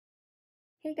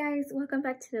Hey guys, welcome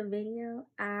back to the video.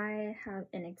 I have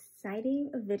an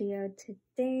exciting video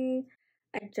today.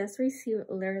 I just received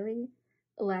literally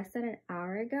less than an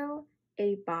hour ago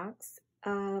a box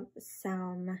of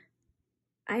some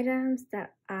items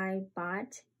that I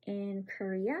bought in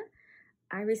Korea.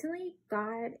 I recently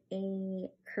got a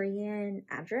Korean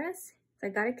address. So I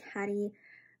got a caddy.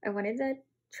 I wanted to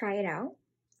try it out.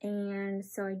 And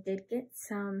so I did get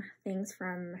some things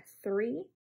from 3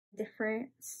 different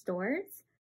stores.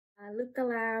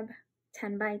 Lucalab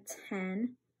 10 by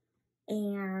 10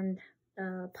 and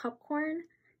the popcorn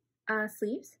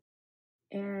sleeves,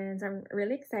 and I'm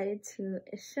really excited to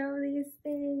show these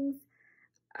things,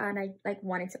 and I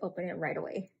wanted to open it right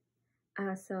away.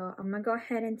 So I'm gonna go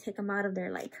ahead and take them out of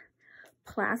their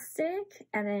plastic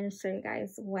and then show you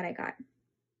guys what I got.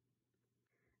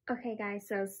 Okay guys,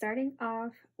 so starting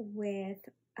off with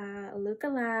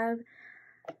Lucalab,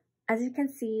 as you can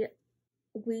see,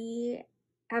 we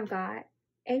have got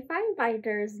A5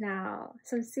 binders now.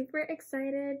 So I'm super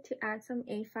excited to add some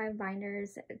A5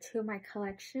 binders to my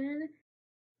collection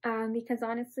because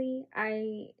honestly,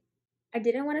 I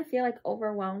didn't want to feel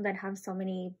overwhelmed and have so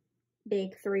many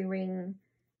big 3-ring,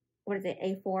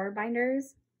 A4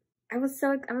 binders. I was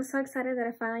so excited that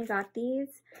I finally got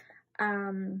these.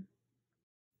 I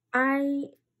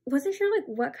wasn't sure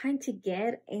what kind to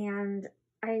get, and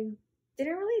I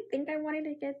didn't really think I wanted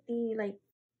to get the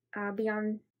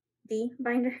Beyond the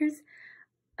binders,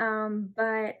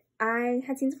 but I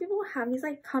had seen some people have these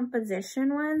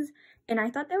composition ones, and I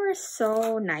thought they were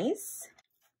so nice.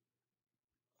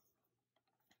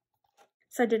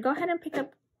 So I did go ahead and pick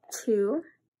up 2.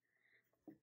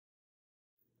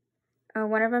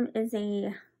 One of them is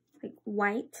a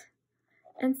white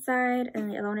inside,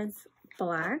 and the other one is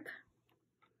black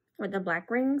with the black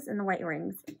rings and the white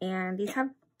rings. And these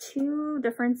have 2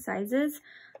 different sizes.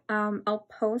 I'll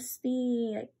post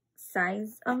the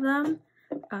size of them.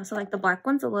 So the black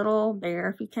one's a little bigger,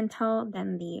 if you can tell,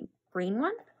 than the green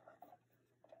one.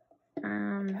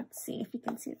 Let's see if you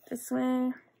can see it this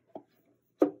way.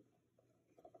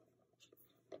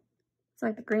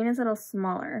 So the green is a little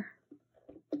smaller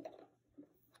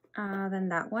than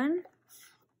that one.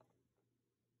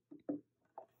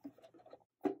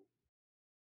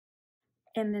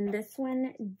 And then this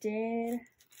one did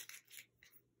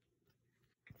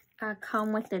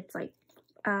come with its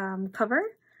cover,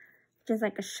 which is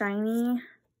a shiny,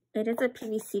 it is a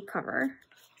PVC cover.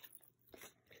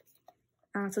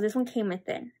 So this one came with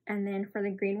it. And then for the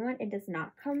green one, it does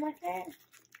not come with it.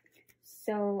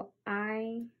 So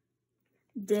I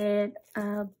did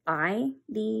buy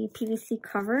the PVC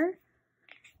cover,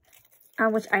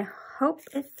 which I hope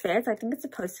it fits. I think it's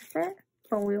supposed to fit,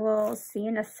 but we will see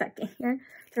in a second here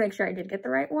to make sure I did get the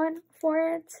right one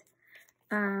for it.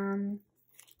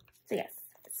 So yes,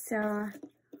 so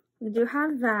we do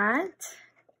have that.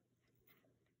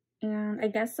 And I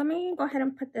guess let me go ahead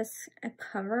and put this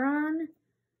cover on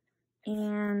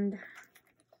and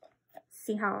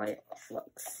see how it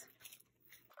looks.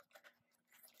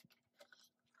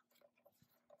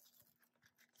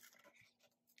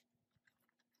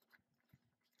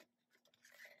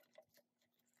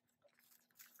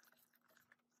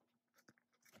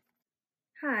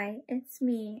 Hi, it's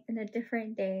me in a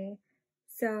different day.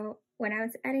 So when I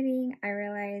was editing, I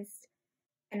realized,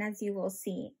 and as you will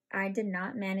see, I did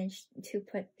not manage to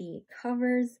put the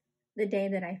covers the day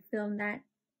that I filmed that,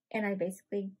 and I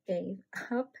basically gave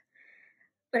up.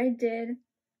 But I did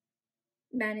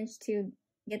manage to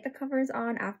get the covers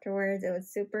on afterwards. It was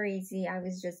super easy. I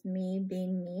was just me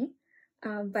being me.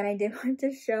 But I did want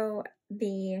to show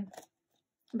the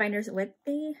binders with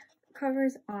the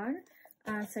covers on.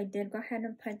 So I did go ahead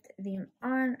and put them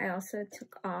on. I also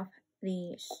took off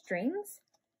the strings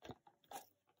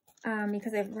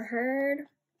because I've heard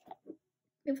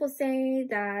people say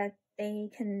that they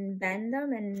can bend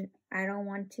them, and I don't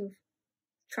want to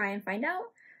try and find out.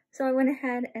 So I went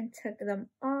ahead and took them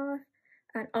off.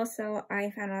 And also I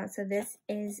found out, so this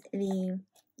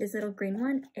little green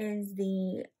one is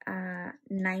the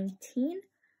 19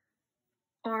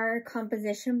 our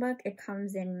composition book. It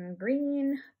comes in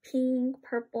green, pink,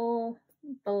 purple,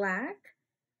 black,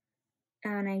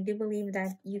 and I do believe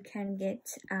that you can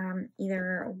get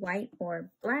either white or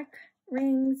black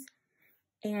rings.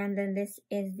 And then this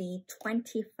is the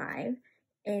 25,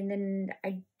 and then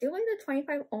I do believe the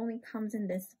 25 only comes in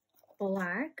this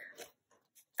black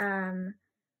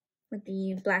with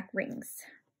the black rings.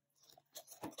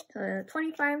 So the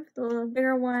 25, the little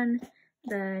bigger one,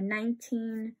 the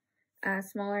 19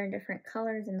 smaller and different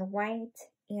colors in the white.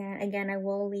 And again, I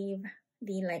will leave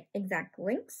the exact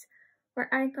links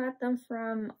where I got them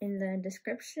from in the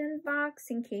description box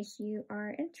in case you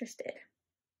are interested.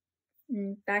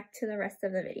 Back to the rest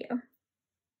of the video.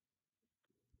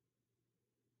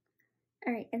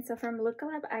 Alright, and so from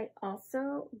Lucalab, I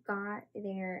also got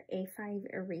their A5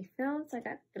 refills. I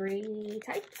got 3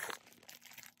 types.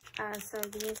 So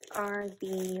these are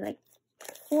the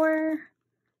 4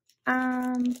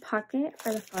 pocket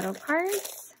for the photo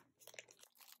cards.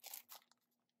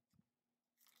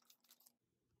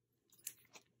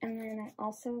 And then I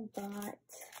also got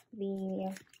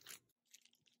the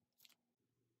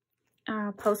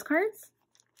postcards.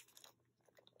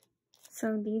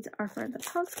 So these are for the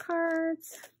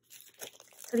postcards.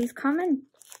 So these come in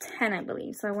 10, I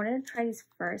believe. So I wanted to try these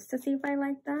first to see if I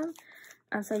like them.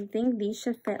 So I think these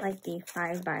should fit like the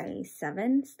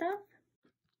 5x7 stuff.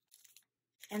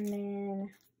 And then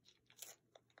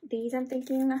these I'm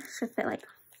thinking should fit like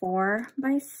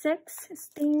 4x6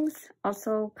 things.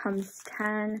 Also comes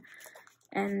 10.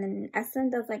 And then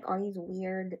Essence does like all these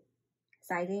weird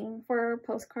sizing for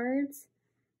postcards.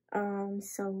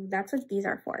 So that's what these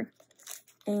are for.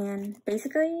 And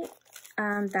basically,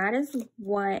 that is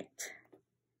what,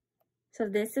 so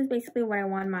this is basically what I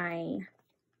want my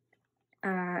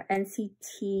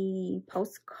NCT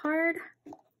postcard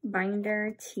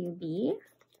binder to be.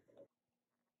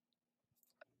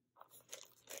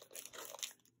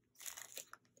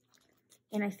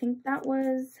 And I think that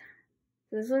was,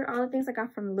 those are all the things I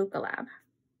got from Lucalab.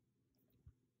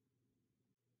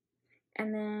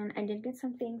 And then I did get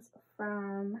some things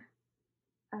from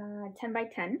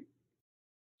 10x10.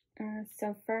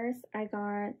 So first I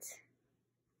got,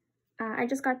 I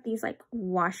just got these like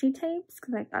washi tapes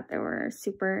because I thought they were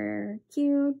super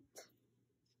cute.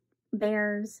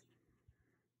 Bears.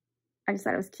 I just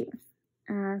thought it was cute.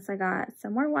 So I got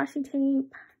some more washi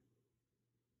tape.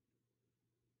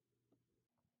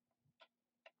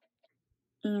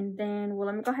 And then, well,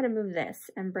 let me go ahead and move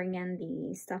this and bring in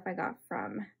the stuff I got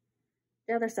from,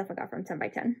 the other stuff I got from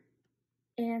 10x10.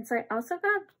 And so I also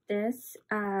got this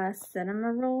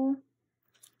cinema roll,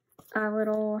 a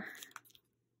little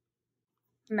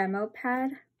memo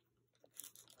pad.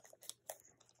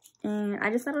 And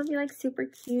I just thought it would be like super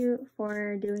cute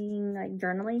for doing like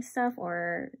journaling stuff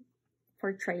or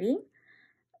for trading.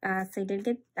 So I did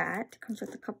get that. It comes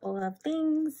with a couple of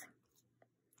things.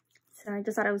 So I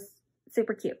just thought it was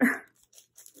super cute.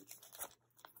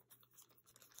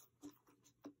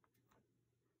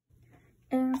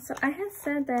 And so I had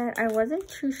said that I wasn't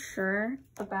too sure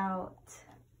about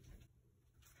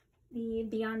the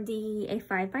Beyond the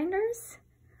A5 binders,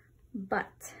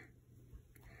 but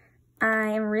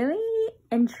I am really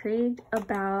intrigued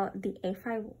about the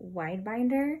A5 wide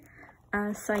binder.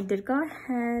 So I did go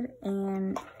ahead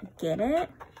and get it.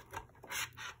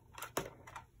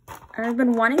 I've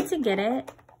been wanting to get it,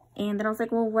 and then I was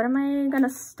like, well, what am I gonna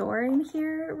store in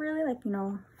here really, like, you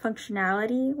know,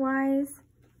 functionality wise?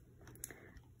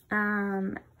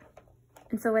 And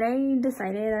so what I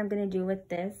decided I'm gonna do with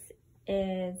this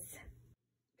is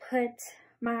put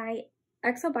my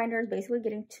Excel binder is basically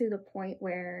getting to the point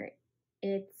where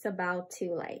it's about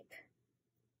to like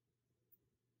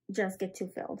just get too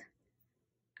filled.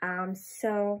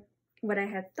 So what I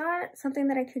had thought, something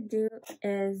that I could do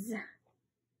is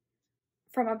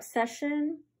from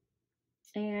Obsession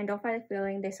and Don't Fight the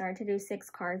Feeling, they started to do 6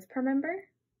 cards per member.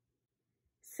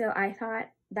 So I thought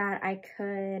that I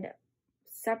could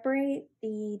separate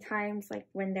the times like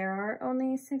when there are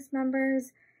only 6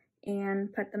 members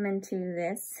and put them into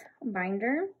this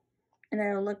binder, and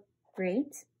that'll look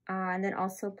great. And then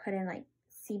also put in like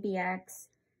CBX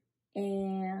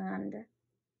and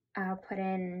put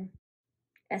in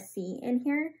SC in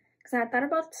here, because I thought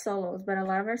about solos, but a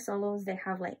lot of our solos, they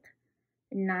have like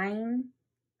 9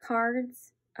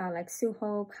 cards, like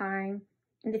Suho, Kai,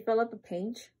 and they fill up a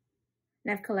page.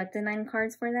 And I've collected 9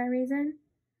 cards for that reason.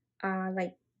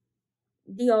 Like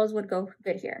Dio's would go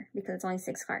good here because it's only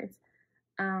 6 cards.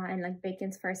 And like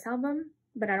Bacon's first album,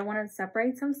 but I don't want to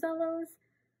separate some solos.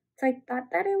 So I thought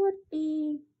that it would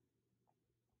be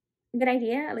a good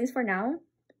idea, at least for now,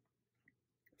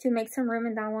 to make some room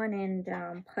in that one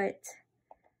and put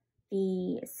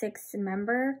the 6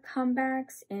 member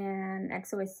comebacks and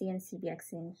XOSC and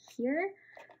CBX in here.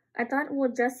 I thought,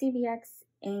 well, just CBX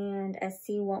and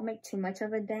SC won't make too much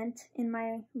of a dent in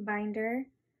my binder.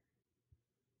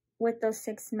 With those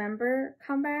 6 member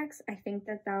comebacks, I think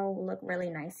that will look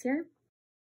really nice here.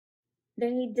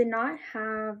 They did not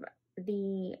have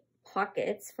the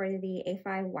pockets for the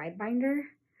A5 wide binder,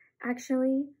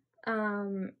 actually.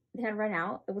 They had run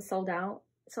out. It was sold out.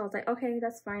 So I was like, okay,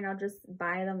 that's fine. I'll just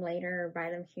buy them later or buy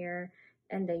them here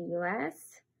in the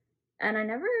US. And I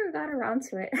never got around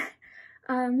to it.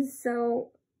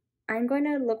 So I'm going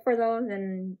to look for those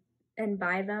and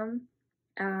buy them.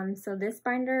 So this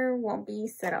binder won't be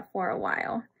set up for a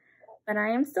while, but I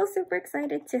am still super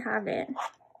excited to have it.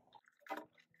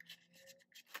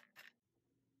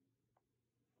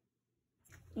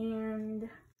 And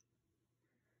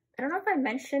I don't know if I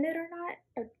mentioned it or not,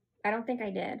 but I don't think I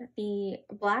did. The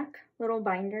black little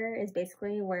binder is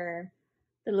basically where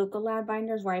the Lucalab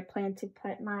binder is where I plan to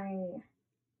put my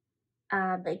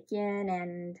bacon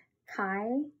and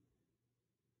Kai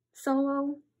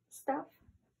solo stuff.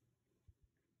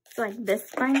 So like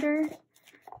this binder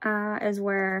is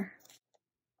where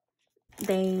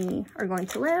they are going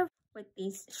to live with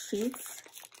these sheets.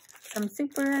 So I'm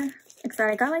super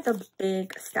excited. I got like a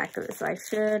big stack of this, so I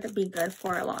should be good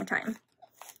for a long time.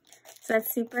 So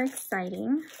that's super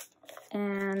exciting.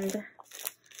 And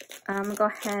I'm gonna go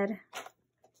ahead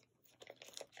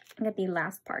and get the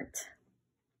last part.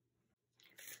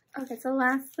 Okay, so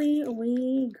lastly,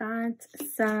 we got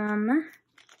some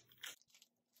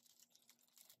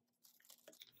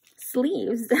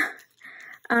sleeves.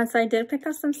 So I did pick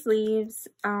up some sleeves.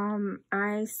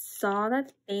 I saw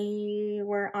that they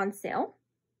were on sale.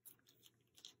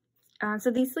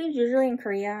 So these sleeves usually in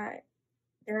Korea,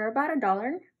 they're about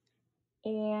 $1.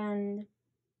 And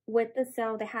with the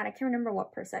sale they had, I can't remember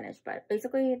what percentage, but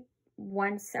basically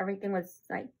once everything was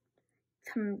like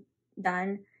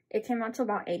done, it came out to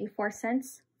about 84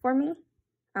 cents for me,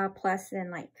 plus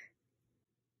then like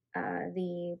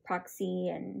the proxy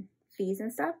and fees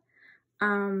and stuff.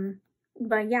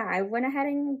 But yeah, I went ahead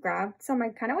and grabbed some. I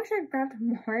kind of wish I grabbed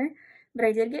more, but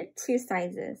I did get 2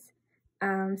 sizes.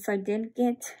 So I did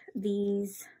get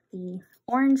these, the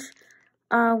orange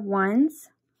ones,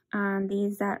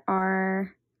 these that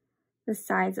are the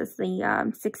size is the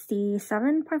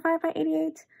 67.5 by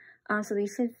 88. So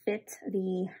these should fit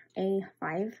the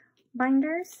A5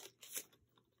 binders.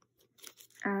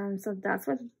 So that's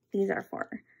what these are for.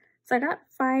 So I got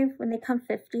 5 when they come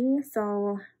 50,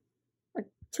 so like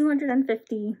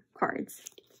 250 cards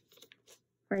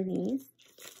for these,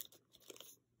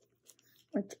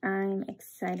 which I'm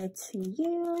excited to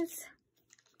use.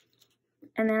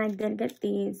 And then I did get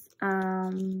these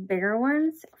bigger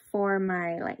ones for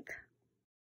my like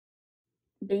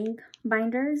big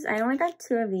binders. I only got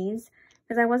 2 of these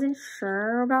because I wasn't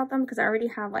sure about them, because I already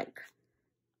have like,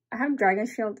 I have Dragon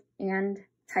Shield and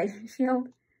Titan Shield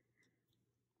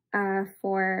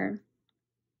for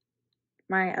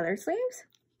my other sleeves,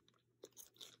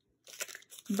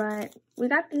 but we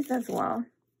got these as well.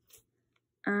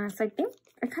 So I think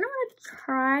I kind of want to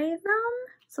try them,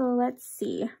 so let's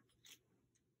see.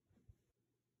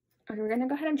 Okay, we're gonna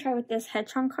go ahead and try with this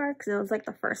hedgehog card because it was like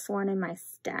the first one in my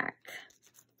stack.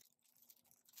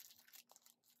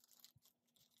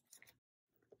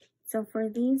 So for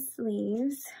these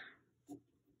sleeves,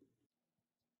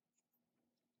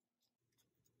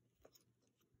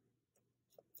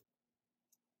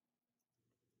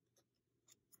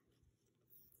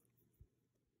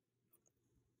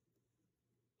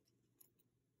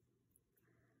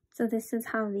 so this is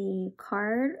how the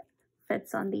card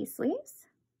fits on these sleeves,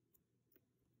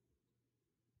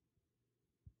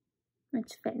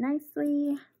 which fit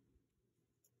nicely.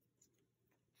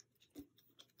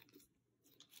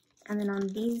 And then on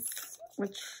these,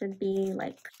 which should be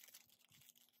like,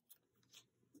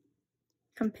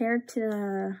 compared to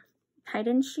the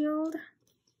Titan Shield,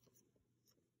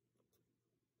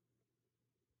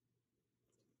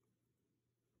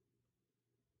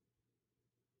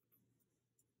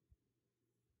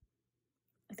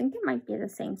 I think it might be the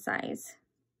same size.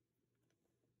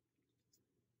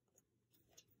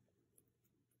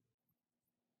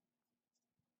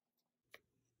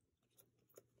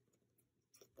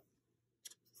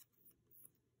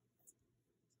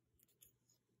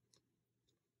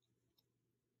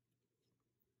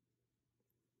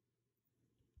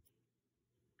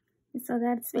 So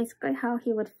that's basically how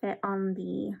he would fit on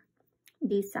the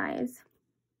D size.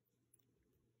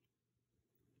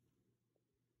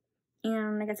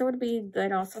 And I guess it would be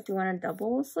good also if you want a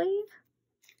double sleeve.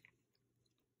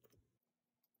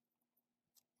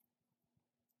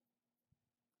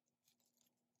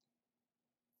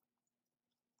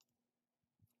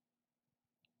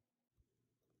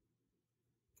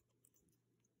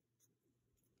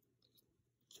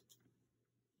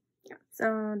 Yeah,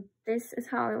 so this is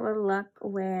how it would look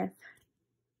with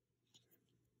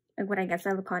like what I guess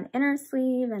I would call an inner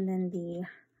sleeve and then the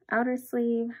outer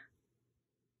sleeve.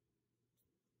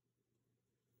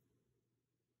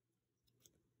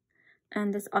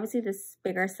 And this, obviously this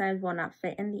bigger size will not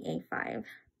fit in the A5.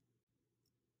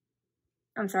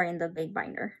 I'm sorry, in the big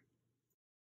binder.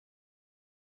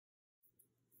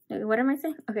 Wait, what am I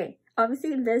saying? Okay,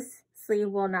 obviously this sleeve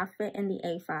will not fit in the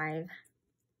A5.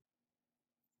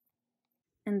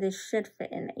 And this should fit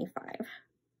in the A5.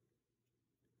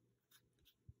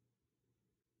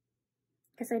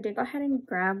 Because I did go ahead and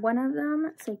grab one of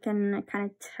them so you can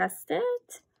kind of test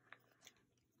it.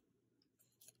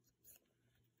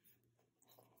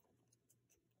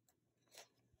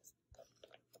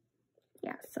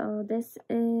 Yeah, so this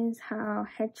is how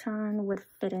Hedron would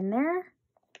fit in there.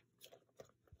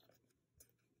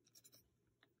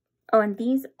 Oh, and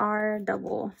these are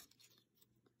double.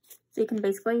 So you can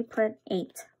basically put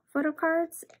 8 photo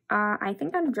cards. I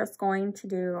think I'm just going to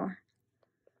do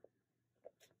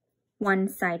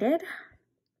one-sided.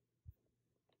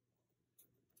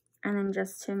 And then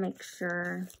just to make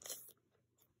sure.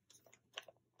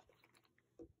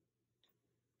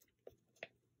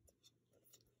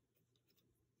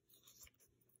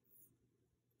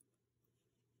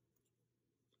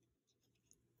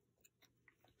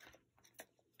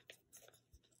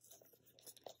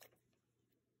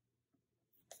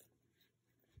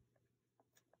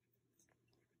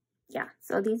 Yeah,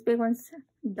 so these big ones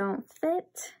don't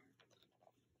fit,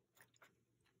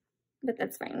 but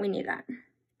that's fine, we need that.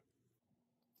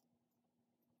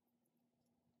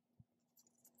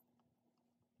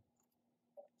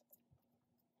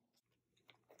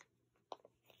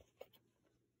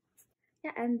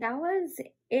 Yeah, and that was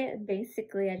it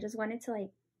basically. I just wanted to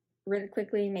like really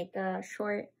quickly make a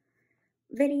short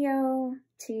video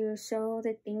to show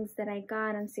the things that I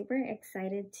got. I'm super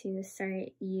excited to start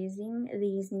using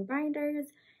these new binders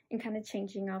and kind of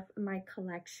changing up my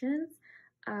collections.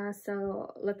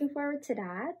 So looking forward to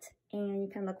that, and you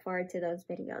can look forward to those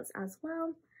videos as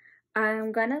well.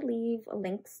 I'm gonna leave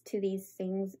links to these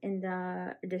things in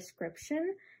the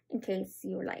description in case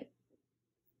you like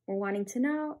were wanting to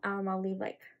know. I'll leave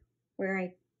like where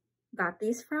I got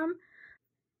these from.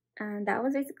 And that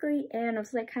was basically it. And it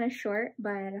was like kind of short,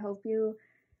 but I hope you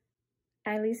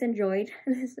at least enjoyed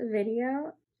this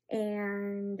video.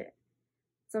 And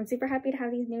so I'm super happy to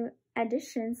have these new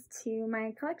additions to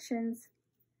my collections.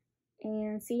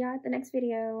 And see y'all at the next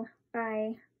video.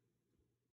 Bye.